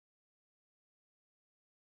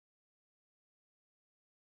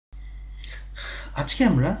আজকে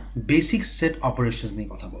আমরা basic set operations নিয়ে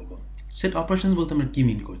কথা বলবো। সেট অপারেশনস বলতে আমরা কি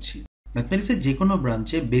মিন করছি? ম্যাথমেটিক্সের যে কোনো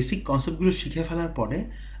ব্রাঞ্চে বেসিক কনসেপ্টগুলো শিখে ফেলার পরে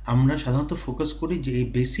আমরা সাধারণত ফোকাস করি যে এই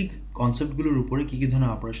বেসিক কনসেপ্টগুলোর উপরে কী কী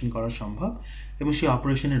ধরনের অপারেশন করা সম্ভব এবং সেই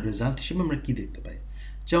অপারেশনের রেজাল্ট হিসেবে আমরা কী দেখতে পাই।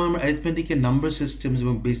 যেমন আমরা অ্যারিথমেটিকের নাম্বার সিস্টেমস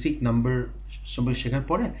এবং বেসিক নাম্বার সম্পর্কে শেখার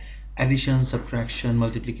পরে অ্যাডিশন, সাবট্রাকশন,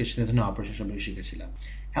 মাল্টিপ্লিকেশন এই ধরনের অপারেশন সম্পর্কে শিখেছিলাম।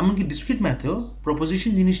 এমনকি ডিসক্রিট ম্যাথেও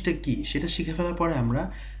প্রপোজিশন জিনিসটা কী সেটা শিখে ফেলার পরে আমরা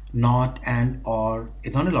নট, অ্যান্ড, অর এ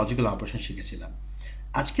ধরনের লজিক্যাল অপারেশন শিখেছিলাম।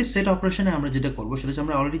 আজকে সেট অপারেশনে আমরা যেটা করবো সেটা হচ্ছে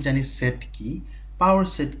আমরা অলরেডি জানি সেট কি, পাওয়ার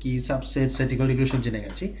সেট কি, সাবসেট, সেট ইকুয়াল এগুলো সব জেনে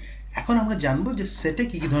গেছি। এখন আমরা জানবো যে সেটে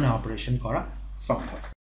কী কী ধরনের অপারেশন করা সম্ভব।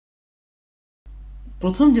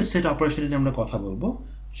 প্রথম যে সেট অপারেশন নিয়ে আমরা কথা বলবো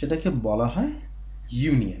সেটাকে বলা হয়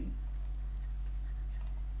ইউনিয়ন।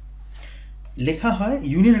 লেখা হয়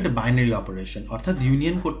ইউনিয়ন একটা বাইনারি অপারেশন, অর্থাৎ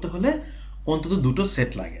ইউনিয়ন করতে হলে অন্তত দুটো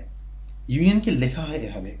সেট লাগে। ইউনিয়নকে লেখা হয়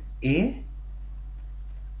এভাবে, এ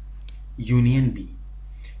ইউনিয়ন বি।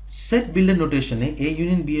 সেট বিল্ডার নোটেশনে এ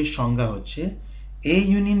ইউনিয়ন বি এর সংজ্ঞা হচ্ছে এ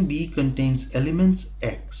union B contains elements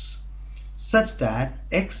x such that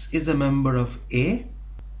x is a member of A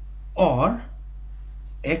or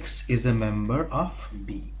x is a member of B।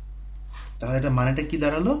 তাহলে এটা মানেটা কি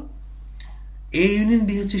দাঁড়ালো? এ ইউনিয়ন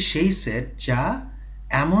বি হচ্ছে সেই সেট যা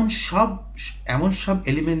এমন সব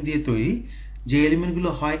এলিমেন্ট দিয়ে তৈরি যে এলিমেন্টগুলো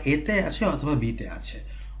হয় এতে আছে অথবা বিতে আছে,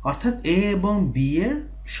 অর্থাৎ এ এবং বি এর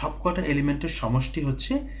সবকটা এলিমেন্টের সমষ্টি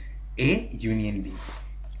হচ্ছে এ ইউনিয়ন বি।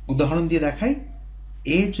 উদাহরণ দিয়ে দেখাই,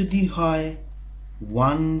 এ যদি হয়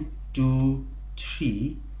 1, 2, 3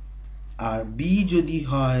 আর বি যদি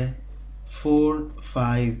হয় 4,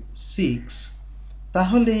 5, 6,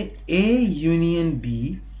 তাহলে এ ইউনিয়ন বি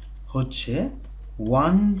হচ্ছে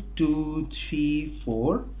 1, 2, 3,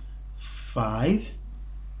 4, 5,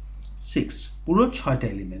 6, পুরো 6টা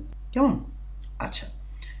এলিমেন্ট। কেমন? আচ্ছা,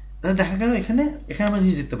 তাহলে দেখা গেল এখানে আমরা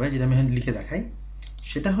জিনিস দেখতে পাই, যেটা আমি এখানে লিখে দেখাই,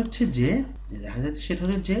 সেটা হচ্ছে যে দেখা যাচ্ছে সেটা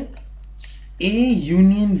হচ্ছে যে এ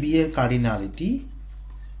ইউনিয়ন বি এর কার্ডিনালিটি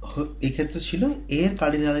এক্ষেত্রে ছিল এ এর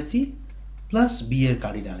কার্ডিনালিটি প্লাস বি এর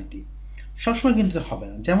কার্ডিনালিটি। সবসময় কিন্তু হবে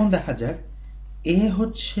না। যেমন দেখা যাক, এ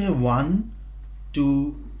হচ্ছে 1, 2,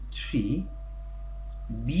 3,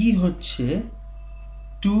 বি হচ্ছে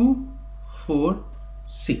 2, 4,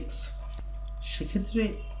 6, সেক্ষেত্রে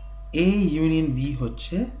এ ইউনিয়ন বি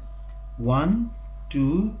হচ্ছে 1,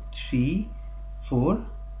 2, 3, 4,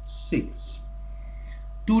 6।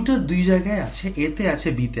 2টা দুই জায়গায় আছে, এতে আছে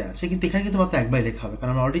বিতে আছে, কিন্তু এখানে কিন্তু মাত্র একবার লেখা হবে,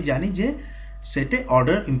 কারণ আমরা অলরেডি জানি যে সেটে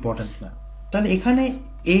অর্ডার ইম্পর্ট্যান্ট না। তাহলে এখানে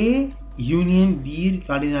এ ইউনিয়ন বির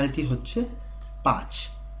কার্ডিনালিটি হচ্ছে 5,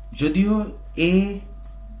 যদিও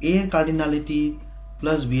এর কার্ডিনালিটি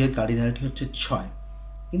প্লাস বি এর কার্ডিনালিটি হচ্ছে 6,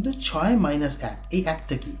 কিন্তু 6 মাইনাস 1, এই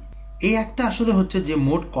একটা কি? এই একটা আসলে হচ্ছে যে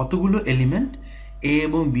মোট কতগুলো এলিমেন্ট এ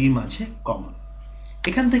এবং বির মাঝে কমন।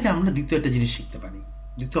 এখান থেকে আমরা দ্বিতীয় একটা জিনিস শিখতে পারি,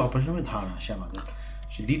 দ্বিতীয় অপারেশনের ধারণা আসে আমাদের।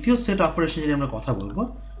 দ্বিতীয় সেট অপারেশন যেটা আমরা কথা বলবো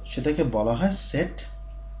সেটাকে বলা হয় সেট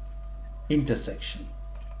ইন্টারসেকশন।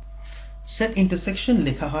 সেট ইন্টারসেকশন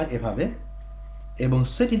লেখা হয় এভাবে, এবং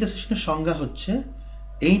সেট ইন্টারসেকশনের সংজ্ঞা হচ্ছে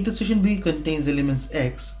A intersection B contains elements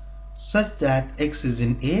x such that x is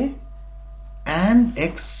in A and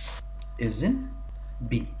x is in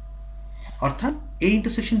B। অর্থাৎ A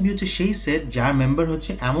intersection B হচ্ছে সেই সেট যার মেম্বার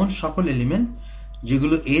হচ্ছে এমন সকল এলিমেন্ট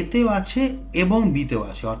যেগুলো A তেও আছে এবং B তেও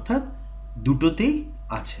আছে, অর্থাৎ দুটোতেই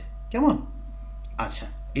আছে। কেমন? আচ্ছা,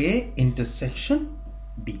 A intersection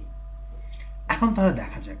B। এখন তাহলে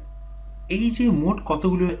দেখা যাক এই যে মোট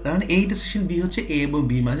কতগুলো, মানে A intersection B হচ্ছে A এবং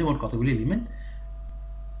B মাঝে মোট কতগুলি এলিমেন্ট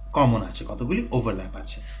কমন আছে, কতগুলি ওভারল্যাপ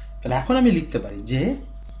আছে। তাহলে এখন আমি লিখতে পারি যে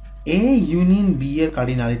এ ইউনিয়ন বি এর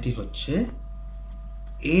কার্ডিনালিটি হচ্ছে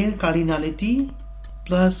এ এর কার্ডিনালিটি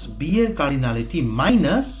প্লাস বি এর কার্ডিনালিটি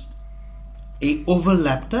মাইনাস এই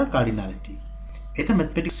ওভারল্যাপটার কার্ডিনালিটি। এটা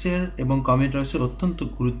ম্যাথমেটিক্সের এবং কম্পিউটার্সের অত্যন্ত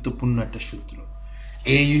গুরুত্বপূর্ণ একটা সূত্র।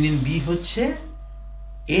 এ ইউনিয়ন বি হচ্ছে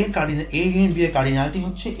এ ইউনিয়ন বি এর কার্ডিনালিটি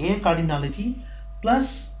হচ্ছে এ এর কার্ডিনালিটি প্লাস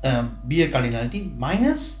বি এর কার্ডিনালিটি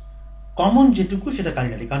মাইনাস কমন যেটুকু সেটা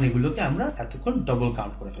কার্ডিনালিটি, কারণ এগুলোকে আমরা এতক্ষণ ডবল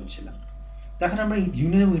কাউন্ট করে ফেলছিলাম। তো এখন আমরা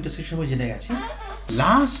ইউনিয়ন এবং ইন্টারসেকশন জেনে গেছি।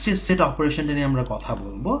 লাস্ট যে সেট অপারেশনটা নিয়ে আমরা কথা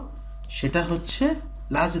বলবো সেটা হচ্ছে,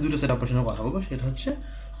 লাস্ট যে দুটো সেট অপারেশনের কথা বলবো সেটা হচ্ছে,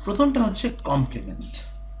 প্রথমটা হচ্ছে কমপ্লিমেন্ট।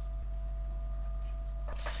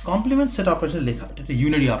 কমপ্লিমেন্ট সেট অপারেশন লেখা, এটা একটা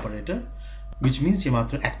ইউনারি অপারেটর, উইচ মিনস যে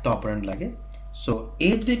মাত্র একটা অপারেন্ট লাগে। সো এ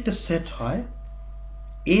যদি একটা সেট হয়,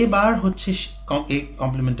 এ বার হচ্ছে এ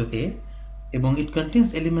কমপ্লিমেন্ট অফ এ, এবং ইট contains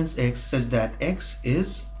elements x such that x is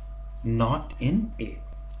not in a.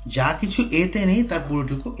 যা কিছু এতে নেই তার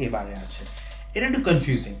পুরোটুকু এ বারে আছে। এটা একটু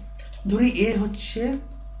কনফিউজিং। ধরি এ হচ্ছে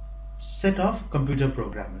সেট অফ কম্পিউটার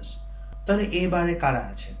প্রোগ্রামার্স, তাহলে এ বারে কারা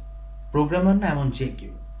আছে? প্রোগ্রামার না এমন যে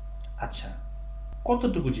কেউ। আচ্ছা,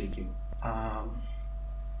 কতটুকু যে কেউ?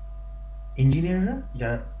 ইঞ্জিনিয়াররা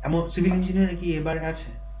যারা, এমন সিভিল ইঞ্জিনিয়ার কি এবারে আছে?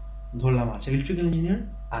 ধরলাম আছে। ইলেকট্রিক্যাল ইঞ্জিনিয়ার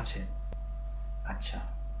আছে। আচ্ছা,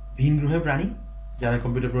 ভিন গ্রহের প্রাণী যারা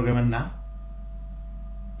কম্পিউটার প্রোগ্রামার না,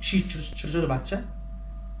 ছোট ছোট বাচ্চা,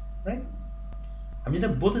 রাইট? আমি যেটা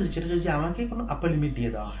বলতে চাইছি সেটা হচ্ছে যে আমাকে কোনো আপার লিমিট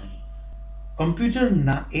দিয়ে দেওয়া হয়নি। কম্পিউটার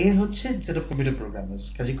না, এ হচ্ছে সেট অফ কম্পিউটার প্রোগ্রামার্স,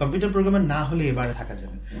 কাজে কম্পিউটার প্রোগ্রামার না হলে এবারে থাকা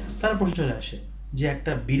যাবে। তার প্রশ্ন চলে আসে যে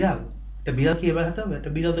একটা বিড়াল কি এবার হতে হবে?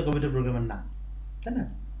 একটা বিড়াল তো কম্পিউটার প্রোগ্রামার না, তাই না?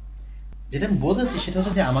 যেটা আমি বলতে চাচ্ছি সেটা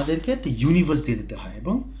হচ্ছে যে আমাদেরকে একটা ইউনিভার্স দিয়ে দিতে হয়,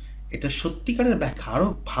 এবং এটা সত্যিকারের ব্যাখ্যা, আরও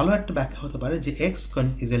ভালো একটা ব্যাখ্যা হতে পারে যে x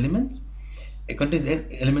is elements, contains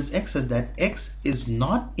elements x such that x is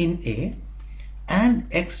not in A and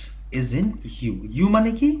x is in U. U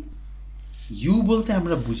মানে কি? U বলতে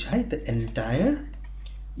আমরা বুঝাই the entire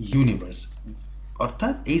universe,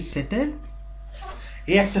 অর্থাৎ এই সেটের,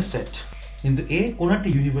 এ একটা সেট, কিন্তু এ কোনো একটা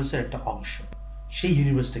ইউনিভার্সের একটা অংশ। সেই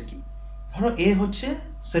ইউনিভার্সটা কি? ধরো এ হচ্ছে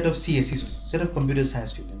set of CSC, set of computer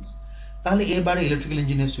science students. তাহলে এবারে ইলেকট্রিক্যাল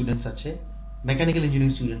ইঞ্জিনিয়ার স্টুডেন্টস আছে, মেকানিক্যাল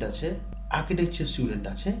ইঞ্জিনিয়ারিং স্টুডেন্ট আছে, আর্কিটেকচার স্টুডেন্ট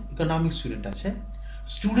আছে, ইকোনমিক্স স্টুডেন্ট আছে।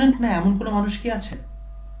 স্টুডেন্ট না এমন কোনো মানুষ কি আছে?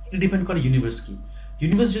 এটা ডিপেন্ড করে ইউনিভার্স কি।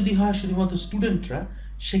 ইউনিভার্স যদি হয় শুধুমাত্র স্টুডেন্টরা,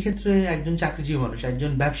 সেক্ষেত্রে একজন চাকরিজীবী মানুষ,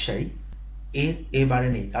 একজন ব্যবসায়ী এবারে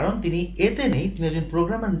নেই, কারণ তিনি এতে নেই, তিনি একজন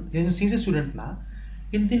প্রোগ্রামার, তিনি সিএসসি স্টুডেন্ট না,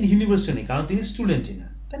 কিন্তু তিনি ইউনিভার্সে নেই কারণ তিনি স্টুডেন্টই না,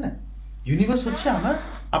 তাই না? ইউনিভার্স হচ্ছে আমার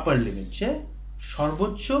আপার লিমিট, যে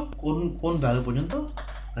সর্বোচ্চ কোন ভ্যালু পর্যন্ত,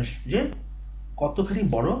 যে কতখানি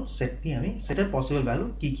বড় সেট নিয়ে আমি, সেটের পসিবল ভ্যালু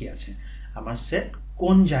কী কী আছে, আমার সেট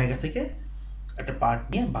কোন জায়গা থেকে একটা পার্ট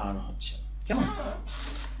নিয়ে বানানো হচ্ছে, কেমন?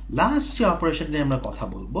 লাস্ট যে অপারেশন নিয়ে আমরা কথা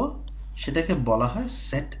বলবো সেটাকে বলা হয়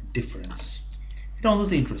সেট ডিফারেন্স। এটা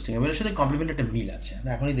অন্তত ইন্টারেস্টিং, এবং এর সাথে কমপ্লিমেন্ট একটা মিল আছে।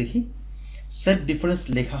 আমরা এখনই দেখি। সেট ডিফারেন্স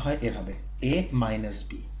লেখা হয় এভাবে, a মাইনাস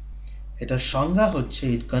বি। এটার সংজ্ঞা হচ্ছে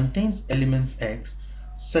ইট contains elements x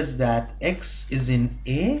such that x is in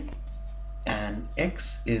a and x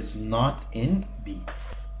is not in b.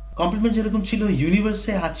 Complement যেরকম ছিল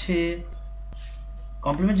ইউনিভার্সে আছে,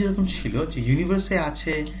 কমপ্লিমেন্ট যেরকম ছিল যে ইউনিভার্সে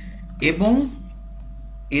আছে এবং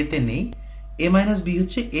এতে নেই, এ মাইনাস বি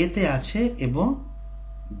হচ্ছে এতে আছে এবং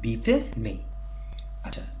বিতে নেই।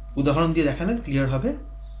 আচ্ছা, উদাহরণ দিয়ে দেখালে ক্লিয়ার হবে।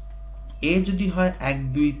 এ যদি হয় 1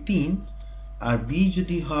 2 3 আর বি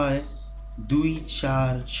যদি হয় 2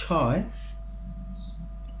 4 6,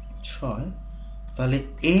 তাহলে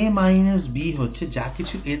এ মাইনাস বি হচ্ছে যা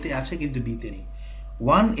কিছু এতে আছে কিন্তু বিতে নেই।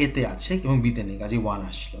 1 এতে আছে এবং বিতে নেই, কাজে 1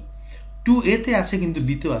 আসলো। 2 এতে আছে কিন্তু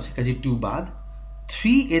বিতেও আছে, কাজে 2 বাদ।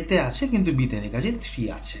 3 এতে আছে কিন্তু বিতে নেই, কাজে 3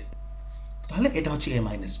 আছে। তাহলে এটা হচ্ছে এ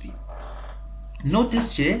মাইনাস বি। নোটিস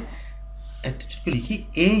যে লিখি,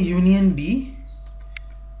 এ union B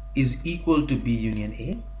is equal to B union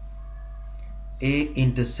A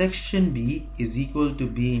intersection B is equal to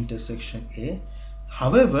B intersection A.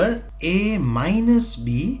 However, A minus B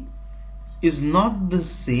is not the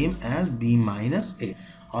same as B minus A.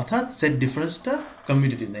 অর্থাৎ set ডিফারেন্সটা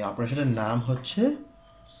commutative নেই, অপারেশনের নাম হচ্ছে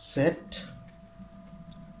set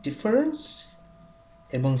difference,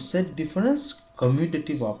 এবং set difference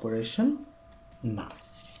commutative operation না।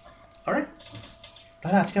 Alright,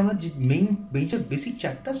 তাহলে আজকে আমরা যে মেজর বেসিক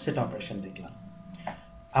চারটা সেট অপারেশন দেখলাম।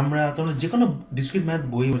 আমরা তোমরা যে কোনো ডিসক্রিট ম্যাথ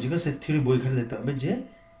বই বা যে কোনো সেট থিওরি বই ঘাটে দেখতে পাবে যে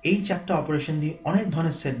এই চারটা অপারেশন দিয়ে অনেক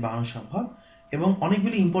ধরনের সেট বানানো সম্ভব, এবং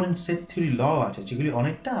অনেকগুলি ইম্পর্টেন্ট সেট থিওরি ল আছে যেগুলি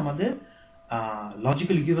অনেকটা আমাদের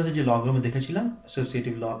লজিক্যাল ইকুইভ্যালেন্সের যে লগুলো আমরা দেখেছিলাম,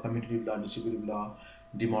 অ্যাসোসিয়েটিভ ল, কমিউটেটিভ ল, ডিস্ট্রিবিউটিভ ল,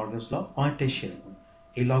 ডিমর্গানস ল, অনেকটাই সেরকম।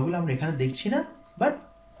 এই লগুলো আমরা এখানে দেখছি না, বাট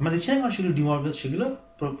আমরা দেখছি না কারণ সেগুলো ডিমর্গান, সেগুলো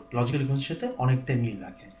লজিক্যাল ইকুইভ্যালেন্সের সাথে অনেকটাই মিল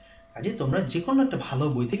রাখে। কাজে তোমরা যে কোনো একটা ভালো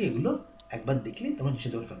বই থেকে এগুলো একবার দেখলেই তোমরা নিচে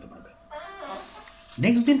ধরে ফেলতে পারবে।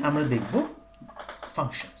 নেক্সট দিন আমরা দেখব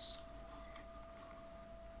ফাংশনস।